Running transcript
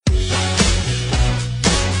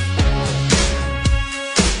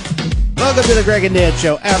Welcome to the Greg and Dan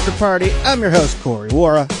Show After Party. I'm your host, Corey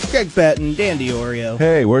Wara, Greg Patton, Dan DiOrio.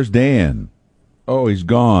 Hey, where's Dan? Oh, he's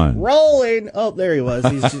gone. Rolling. Oh, there he was.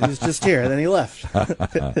 He's just here, and then he left.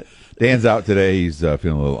 Dan's out today. He's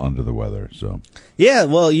feeling a little under the weather. So Yeah,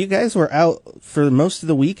 well, you guys were out for most of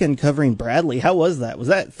the weekend covering Bradley. How was that? Was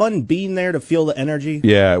that fun being there to feel the energy?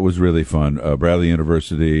 yeah, it was really fun. Bradley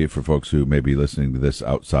University, for folks who may be listening to this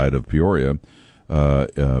outside of Peoria,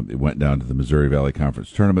 it went down to the Missouri Valley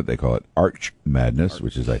Conference Tournament. They call it Arch Madness,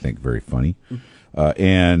 which is, I think, very funny.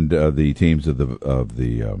 And the teams of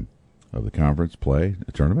the conference play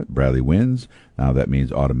a tournament. Bradley wins. Now that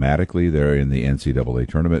means automatically they're in the NCAA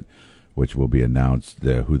tournament, which will be announced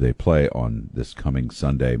who they play on this coming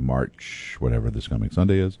Sunday, March, whatever this coming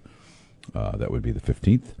Sunday is. That would be the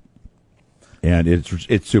 15th. And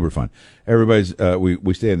it's super fun. Everybody's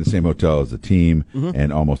we stay in the same hotel as the team,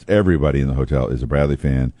 and almost everybody in the hotel is a Bradley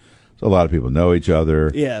fan. So a lot of people know each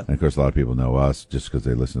other. Yeah. And of course, a lot of people know us just because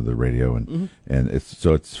they listen to the radio, and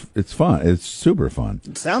it's fun. It's super fun.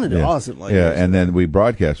 It sounded awesome. And then we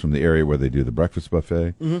broadcast from the area where they do the breakfast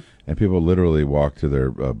buffet, and people literally walk to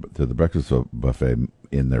their to the breakfast buffet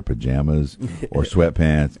in their pajamas or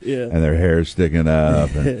sweatpants, and their hair's sticking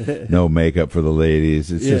up, and no makeup for the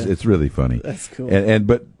ladies. It's just it's really funny. That's cool.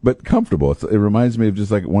 But comfortable. It reminds me of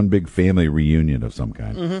just like one big family reunion of some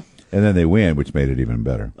kind. And then they win, which made it even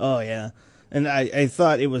better. Oh, yeah. And I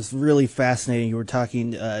thought it was really fascinating. You were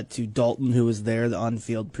talking to Dalton, who was there, the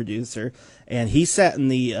on-field producer, and he sat in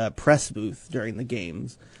the press booth during the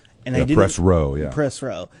games. And Press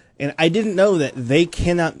row. And I didn't know that they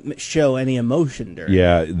cannot show any emotion during.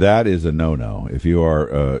 Yeah, that is a no-no. If you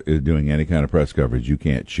are doing any kind of press coverage, you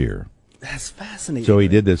can't cheer. That's fascinating. So he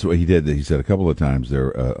did this. He said a couple of times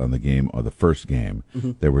there on the game, or the first game,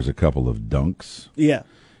 there was a couple of dunks. Yeah.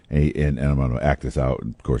 And I'm going to act this out.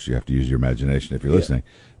 Of course, you have to use your imagination if you're listening.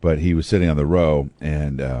 But he was sitting on the row,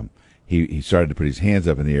 and he started to put his hands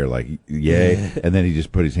up in the air like, yay, and then he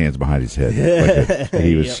just put his hands behind his head like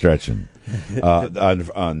he was stretching.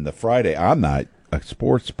 On the Friday, I'm not a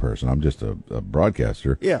sports person. I'm just a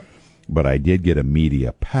broadcaster. Yeah. But I did get a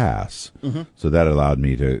media pass, so that allowed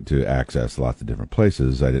me to access lots of different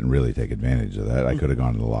places. I didn't really take advantage of that. I could have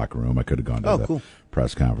gone to the locker room. I could have gone to the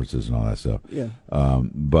press conferences and all that stuff. Yeah.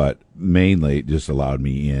 But mainly it just allowed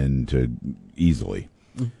me in to easily.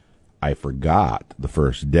 I forgot the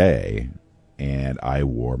first day, and I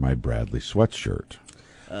wore my Bradley sweatshirt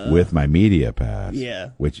with my media pass,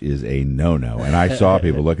 which is a no-no. And I saw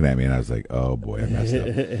people looking at me, and I was like, oh, boy, I messed up.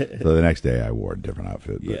 So the next day I wore a different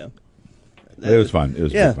outfit. But it was fun. It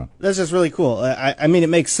was pretty fun. That's just really cool. I mean, it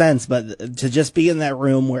makes sense, but to just be in that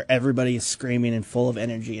room where everybody is screaming and full of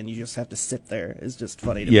energy and you just have to sit there is just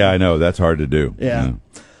funny to me. I know. That's hard to do. Yeah.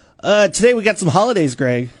 Today we got some holidays,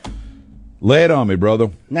 Greg. Lay it on me, brother.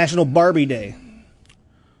 National Barbie Day.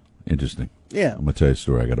 Interesting. Yeah. I'm going to tell you a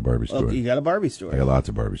story. I got a Barbie story. Oh, you got a Barbie story. I got lots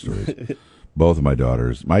of Barbie stories. Both of my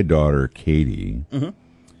daughters. My daughter, Katie,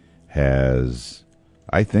 has,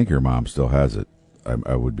 I think her mom still has it.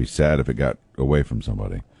 I would be sad if it got away from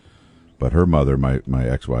somebody. But her mother, my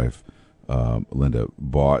ex-wife, Linda,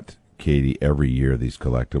 bought Katie every year these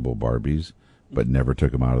collectible Barbies, but never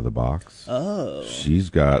took them out of the box. Oh.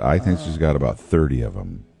 I think she's got about 30 of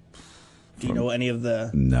them. Do you know any of the...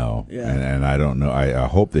 No. Yeah. And I don't know. I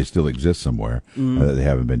hope they still exist somewhere, that they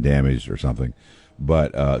haven't been damaged or something.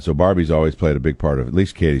 But so Barbie's always played a big part of at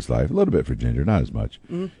least Katie's life. A little bit for Ginger, not as much.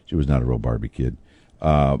 She was not a real Barbie kid.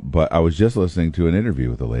 But I was just listening to an interview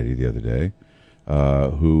with a lady the other day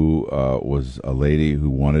who was a lady who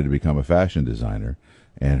wanted to become a fashion designer,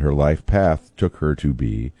 and her life path took her to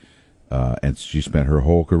be, and she spent her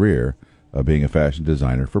whole career being a fashion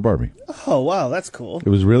designer for Barbie. Oh, wow, that's cool. It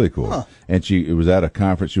was really cool. Huh. And it was at a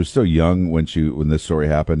conference. She was still young when this story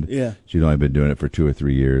happened. Yeah. She'd only been doing it for 2 or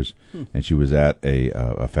 3 years, and she was at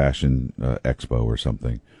a fashion expo or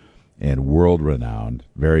something. And world-renowned,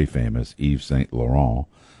 very famous, Yves Saint Laurent,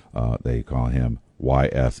 they call him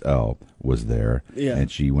YSL, was there. Yeah. And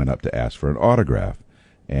she went up to ask for an autograph.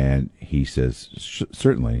 And he says,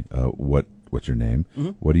 certainly, what's your name?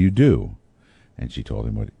 What do you do? And she told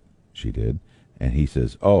him what she did. And he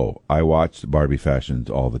says, oh, I watch Barbie fashions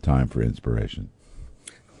all the time for inspiration.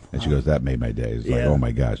 And she goes, that made my day. It's like, oh,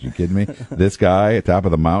 my gosh, you kidding me? This guy at top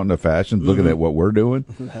of the mountain of fashion looking at what we're doing?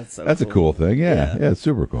 That's a cool thing. Yeah, it's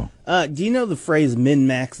super cool. Do you know the phrase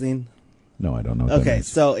min-maxing? No, I don't know what that means.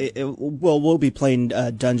 So we'll be playing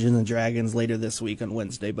Dungeons and Dragons later this week on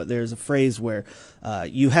Wednesday, but there's a phrase where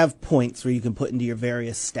you have points where you can put into your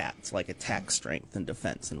various stats, like attack, strength, and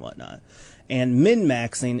defense and whatnot. And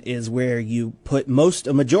min-maxing is where you put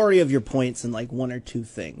a majority of your points in like one or two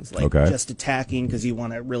things, like just attacking because you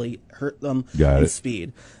want to really hurt them, and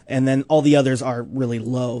speed. And then all the others are really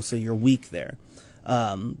low, so you're weak there.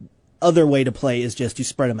 Other way to play is just you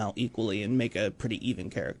spread them out equally and make a pretty even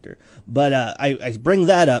character. But I bring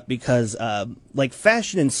that up because like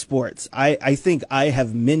fashion and sports, I think I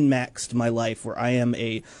have min-maxed my life where I am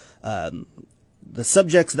the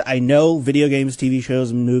subjects that I know, video games, TV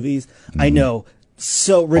shows, and movies, I know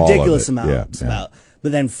so ridiculous amounts about.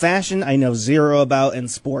 But then fashion, I know zero about,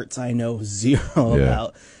 and sports, I know zero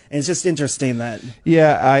about. And it's just interesting that...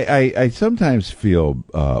 Yeah, I sometimes feel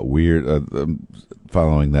weird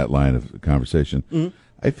following that line of conversation.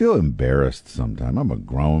 I feel embarrassed sometimes. I'm a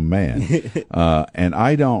grown man. And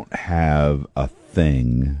I don't have a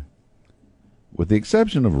thing, with the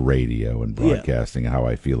exception of radio and broadcasting, and how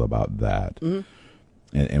I feel about that,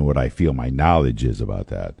 and what I feel my knowledge is about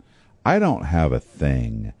that. I don't have a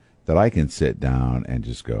thing that I can sit down and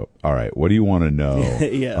just go, all right, what do you want to know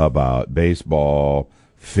about baseball,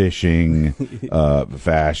 fishing,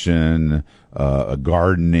 fashion,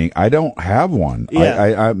 gardening? I don't have one.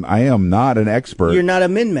 I am not an expert. You're not a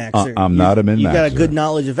min-maxer. I'm not a min-maxer. You got a good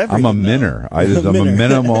knowledge of everything. I'm a minner. I'm a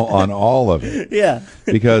minimal on all of it. Yeah.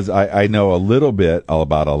 Because I know a little bit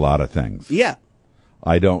about a lot of things. Yeah.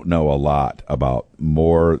 I don't know a lot about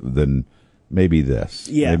more than maybe this.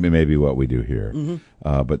 Yeah. Maybe what we do here.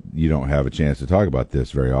 But you don't have a chance to talk about this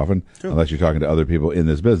very often unless you're talking to other people in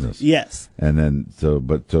this business. Yes. And then, so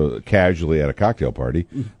casually at a cocktail party,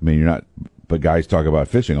 I mean, you're not, but guys talk about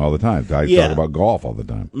fishing all the time. Guys talk about golf all the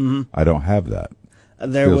time. I don't have that.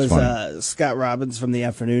 There was Scott Robbins from the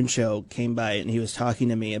afternoon show came by, and he was talking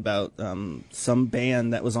to me about some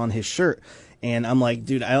band that was on his shirt. And I'm like,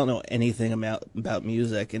 dude, I don't know anything about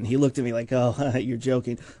music. And he looked at me like, oh, you're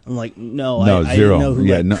joking. I'm like, no, I zero.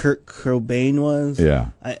 didn't know who Kurt Cobain was. Yeah.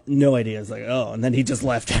 No idea. I was like, oh. And then he just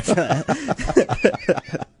left after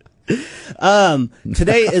that.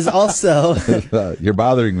 Today is also... You're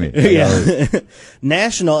bothering me.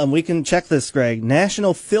 National, and we can check this, Greg,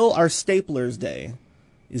 National Fill Our Staplers Day.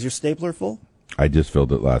 Is your stapler full? I just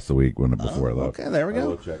filled it last week before I left. Okay, there we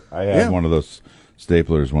go. I had one of those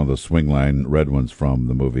staplers, one of those swing line red ones from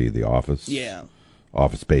the movie The Office. Yeah.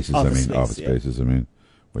 Office Spaces,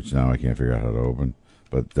 which now I can't figure out how to open.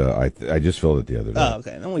 But I just filled it the other day. Oh,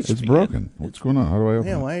 okay. Then it's broken. What's going on? How do I open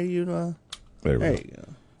it? Yeah, why are you... There you go.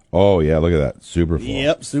 Oh, yeah, look at that. Super full.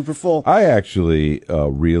 Yep, super full. I actually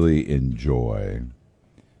really enjoy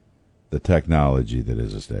the technology that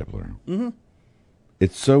is a stapler.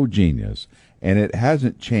 It's so genius, and it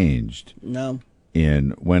hasn't changed. No.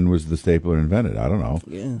 When was the stapler invented? I don't know.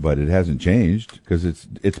 Yeah. But it hasn't changed because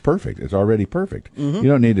it's perfect. It's already perfect. You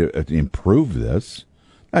don't need to improve this.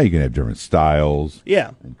 Now you can have different styles,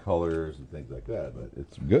 and colors and things like that, but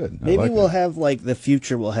it's good. Maybe we'll have the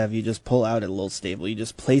future. We'll have you just pull out a little staple. You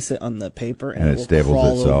just place it on the paper, and it will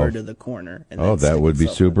crawl over to the corner. And that would be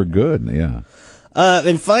super good. Yeah.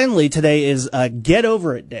 And finally, today is Get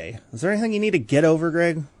Over It Day. Is there anything you need to get over,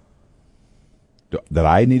 Greg? That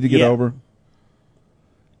I need to get over?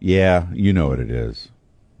 Yeah, you know what it is.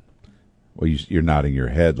 Well, you're nodding your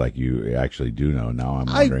head like you actually do know. Now I'm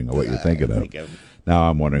wondering what you're thinking of. Now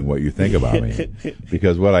I'm wondering what you think about me.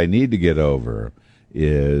 Because what I need to get over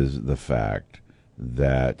is the fact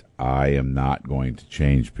that I am not going to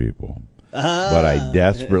change people. But I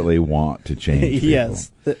desperately want to change people.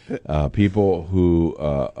 Yes. People who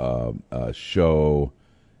show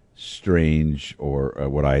strange or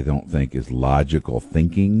what I don't think is logical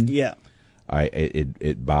thinking. Yeah.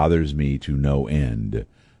 It bothers me to no end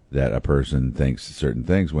that a person thinks certain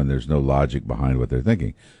things when there's no logic behind what they're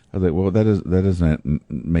thinking. I was like, well, that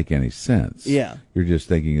doesn't make any sense. Yeah. You're just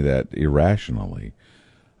thinking that irrationally.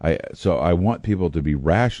 So I want people to be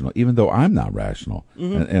rational, even though I'm not rational,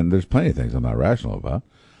 and there's plenty of things I'm not rational about.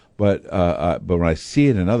 But when I see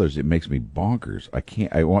it in others, it makes me bonkers.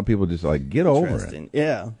 I want people to just get over it.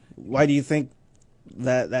 Yeah. Why do you think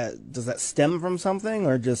that does that stem from something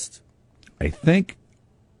or just? I think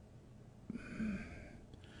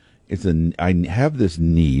I have this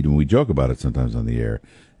need, and we joke about it sometimes on the air,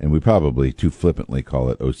 and we probably too flippantly call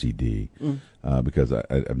it OCD, because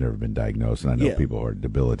I've never been diagnosed, and I know people are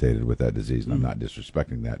debilitated with that disease, and I'm not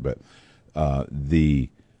disrespecting that, but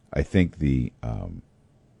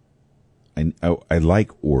I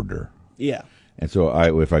like order. Yeah. And so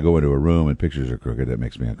if I go into a room and pictures are crooked, that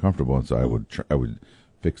makes me uncomfortable, and so I would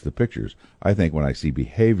fix the pictures. I think when I see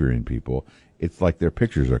behavior in people, it's like their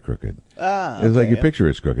pictures are crooked. It's like your picture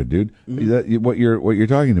is crooked, dude. What you're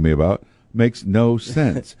talking to me about makes no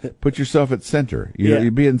sense. Put yourself at center.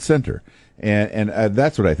 You be in center. And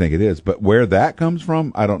that's what I think it is. But where that comes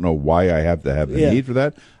from, I don't know why I have to have the need for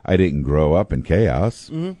that. I didn't grow up in chaos.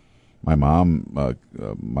 Mm-hmm. My mom,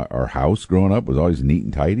 our house growing up was always neat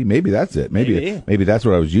and tidy. Maybe that's it. Maybe that's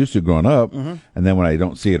what I was used to growing up. Mm-hmm. And then when I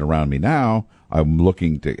don't see it around me now, I'm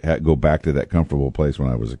looking to go back to that comfortable place when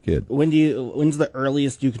I was a kid. When's the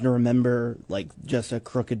earliest you can remember, like, just a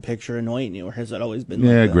crooked picture annoying you, or has it always been like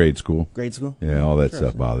that? Grade school. Grade school? Yeah, all that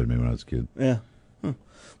stuff bothered me when I was a kid. Yeah.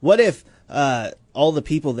 What if all the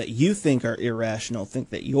people that you think are irrational think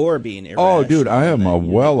that you're being irrational? Oh, dude, I am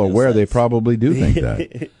well aware they probably do think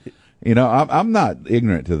that. You know, I'm not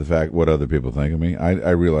ignorant to the fact what other people think of me.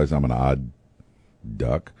 I realize I'm an odd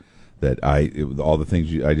duck, that all the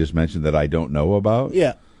things I just mentioned that I don't know about.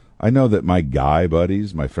 Yeah. I know that my guy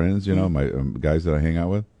buddies, my friends, you know, my guys that I hang out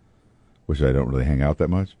with, which I don't really hang out that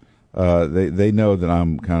much, they know that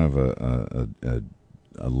I'm kind of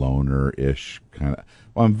a loner-ish kind of.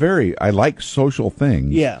 Well, I like social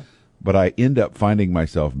things. Yeah. But I end up finding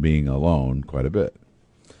myself being alone quite a bit.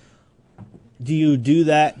 Do you do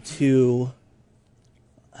that to,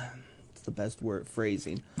 what's the best word,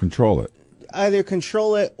 phrasing? Control it. Either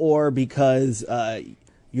control it, or because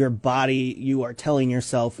your body, you are telling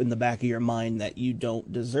yourself in the back of your mind that you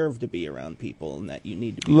don't deserve to be around people and that you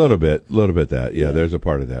need to be. A little bit that. Yeah, there's a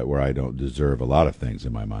part of that where I don't deserve a lot of things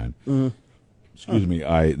in my mind. Mm-hmm. Excuse me.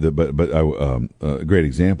 A great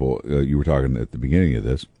example. You were talking at the beginning of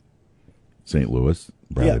this. St. Louis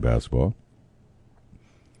Bradley basketball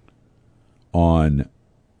on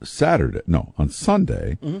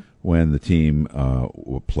Sunday when the team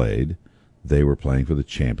played. They were playing for the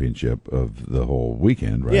championship of the whole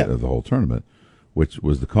weekend, right? Of the whole tournament, which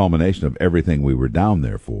was the culmination of everything we were down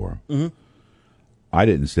there for. Mm-hmm. I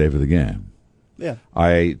didn't stay for the game. Yeah,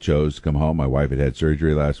 I chose to come home. My wife had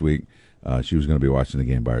surgery last week. She was going to be watching the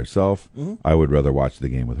game by herself. Mm-hmm. I would rather watch the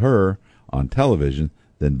game with her on television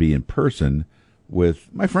than be in person with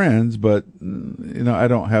my friends. But, you know, I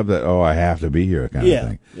don't have that, I have to be here kind of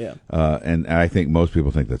thing. Yeah. And I think most people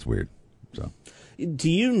think that's weird. So,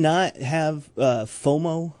 do you not have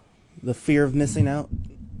FOMO, the fear of missing out?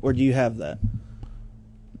 Or do you have that?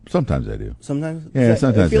 Sometimes I do. Sometimes? Yeah,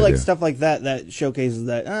 sometimes I feel like do. Stuff like that showcases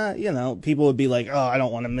that, you know, people would be like, oh, I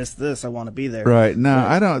don't want to miss this. I want to be there. Right. No,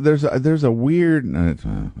 I don't. There's a weird,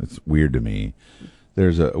 it's weird to me.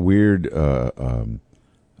 There's a weird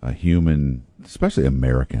a human, especially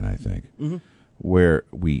American, I think, where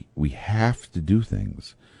we have to do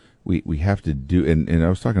things. We have to do, and I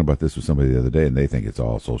was talking about this with somebody the other day, and they think it's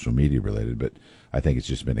all social media related, but I think it's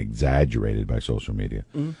just been exaggerated by social media.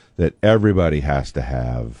 Mm-hmm. That everybody has to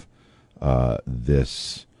have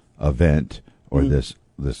this event or this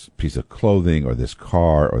piece of clothing or this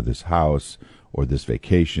car or this house or this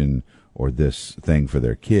vacation or this thing for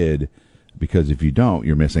their kid, because if you don't,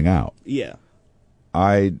 you're missing out. Yeah.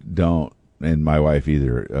 I don't, and my wife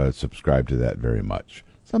either, subscribe to that very much.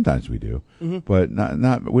 Sometimes we do, but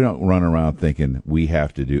not. We don't run around thinking we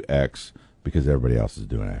have to do X because everybody else is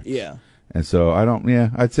doing X. Yeah. And so I don't.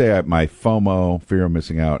 Yeah, I'd say my FOMO, fear of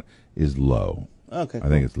missing out, is low. Okay. I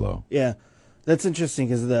think it's low. Yeah, that's interesting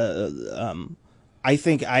because I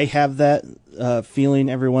think I have that feeling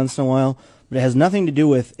every once in a while, but it has nothing to do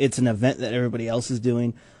with it's an event that everybody else is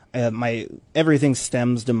doing. My everything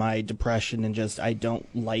stems to my depression and just I don't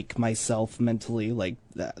like myself mentally, like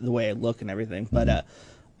the way I look and everything. But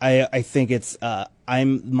I think it's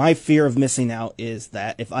my fear of missing out is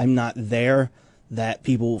that if I'm not there, that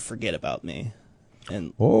people will forget about me.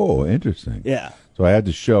 And interesting. Yeah. So I had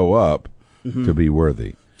to show up to be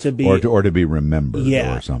worthy. To be or to be remembered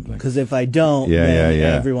or something. Because if I don't,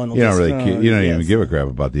 everyone will. You don't really. You don't even give a crap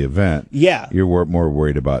about the event. Yeah, you're more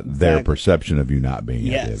worried about their perception of you not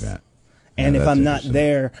being at the event. And if I'm not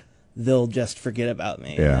there, they'll just forget about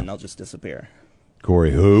me, and then I'll just disappear.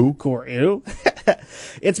 Corey who?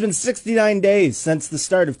 It's been 69 days since the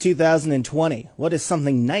start of 2020. What is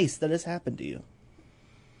something nice that has happened to you?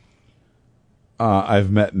 I've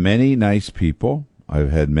met many nice people. I've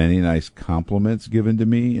had many nice compliments given to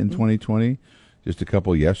me in 2020. Just a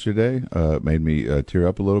couple yesterday made me tear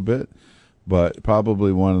up a little bit. But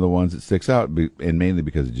probably one of the ones that sticks out, and mainly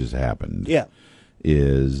because it just happened,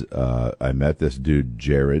 is I met this dude,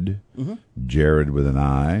 Jared. Jared with an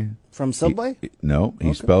I. From Subway?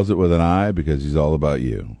 He spells it with an I because he's all about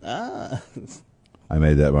you. I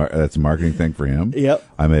made that. That's a marketing thing for him. Yep.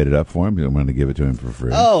 I made it up for him. I'm going to give it to him for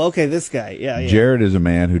free. Oh, okay. This guy. Yeah. Jared is a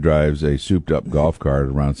man who drives a souped-up golf cart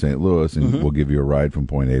around St. Louis and will give you a ride from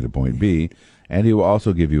point A to point B, and he will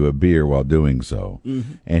also give you a beer while doing so.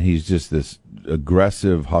 And he's just this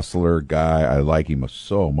aggressive hustler guy. I like him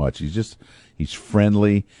so much. He's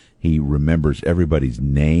friendly. He remembers everybody's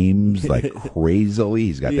names like crazily.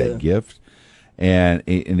 He's got that gift. And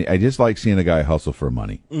I just like seeing a guy hustle for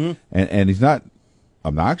money. And he's not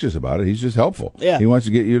obnoxious about it. He's just helpful. Yeah. He wants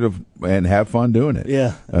to get you to and have fun doing it.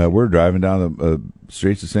 Yeah. We're driving down the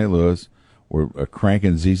streets of St. Louis. We're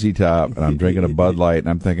cranking ZZ Top, and I'm drinking a Bud Light, and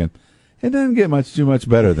I'm thinking, it doesn't get too much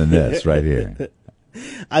better than this right here.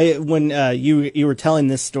 When you were telling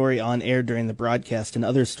this story on air during the broadcast and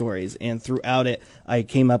other stories, and throughout it, I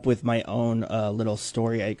came up with my own little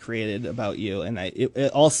story I created about you, and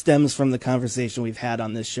it all stems from the conversation we've had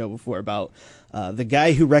on this show before about the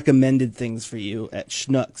guy who recommended things for you at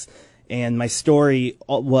Schnucks. And my story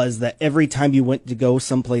was that every time you went to go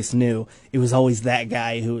someplace new, it was always that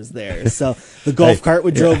guy who was there. So the golf cart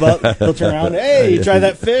would drove up, he'll turn around, hey, try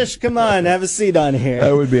that fish, come on, have a seat on here.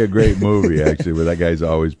 That would be a great movie, actually, where that guy's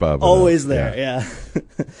always popping always up. There, yeah.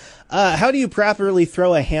 How do you properly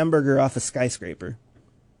throw a hamburger off a skyscraper?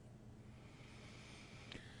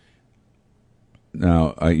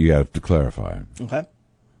 Now, you have to clarify. Okay.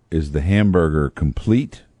 Is the hamburger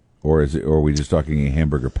complete? Or are we just talking a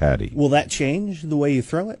hamburger patty? Will that change the way you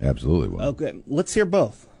throw it? Absolutely will. Okay, let's hear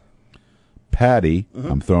both. Patty,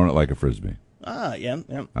 I'm throwing it like a Frisbee. Yeah.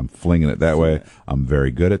 I'm flinging it that way. I'm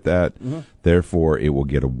very good at that. Therefore, it will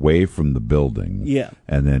get away from the building. Yeah.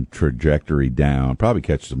 And then trajectory down. Probably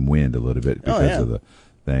catch some wind a little bit because of the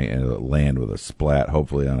thing. And it'll land with a splat,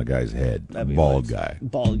 hopefully, on a guy's head. Bald guy.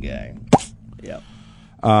 Bald guy. Yeah.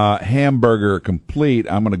 Hamburger complete.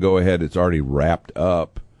 I'm going to go ahead. It's already wrapped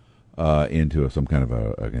up. Into some kind of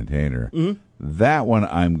a container. That one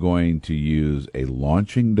I'm going to use a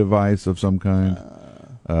launching device of some kind,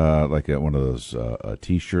 like one of those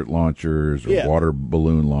T-shirt launchers or water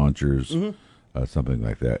balloon launchers, something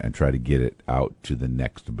like that, and try to get it out to the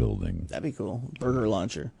next building. That'd be cool. Burger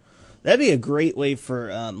launcher. That'd be a great way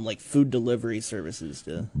for like food delivery services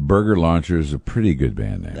to. Burger launcher is a pretty good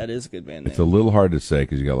band name. That is a good band name. It's a little hard to say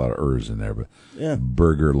because you got a lot of ers in there, but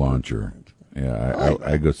burger launcher. Yeah,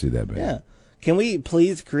 I go see that band. Yeah. Can we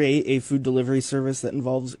please create a food delivery service that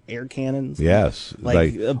involves air cannons? Yes.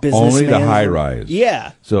 Like a business only the high rise.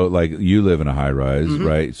 Yeah. So, like, you live in a high rise,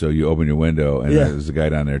 right? So you open your window, and there's a guy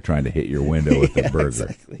down there trying to hit your window with the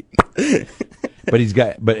burger.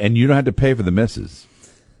 Exactly. And you don't have to pay for the misses.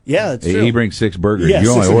 Yeah, that's true. He brings 6 burgers. Yes.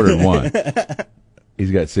 You only ordered 1.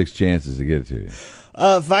 He's got 6 chances to get it to you.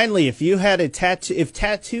 Finally, if you had if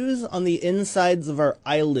tattoos on the insides of our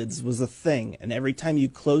eyelids was a thing, and every time you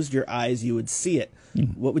closed your eyes you would see it,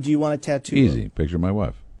 what would you want a tattoo? Easy. Picture my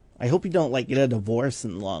wife. I hope you don't get a divorce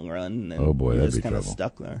in the long run. And oh boy, that'd be kind of trouble.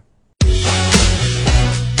 Stuck there.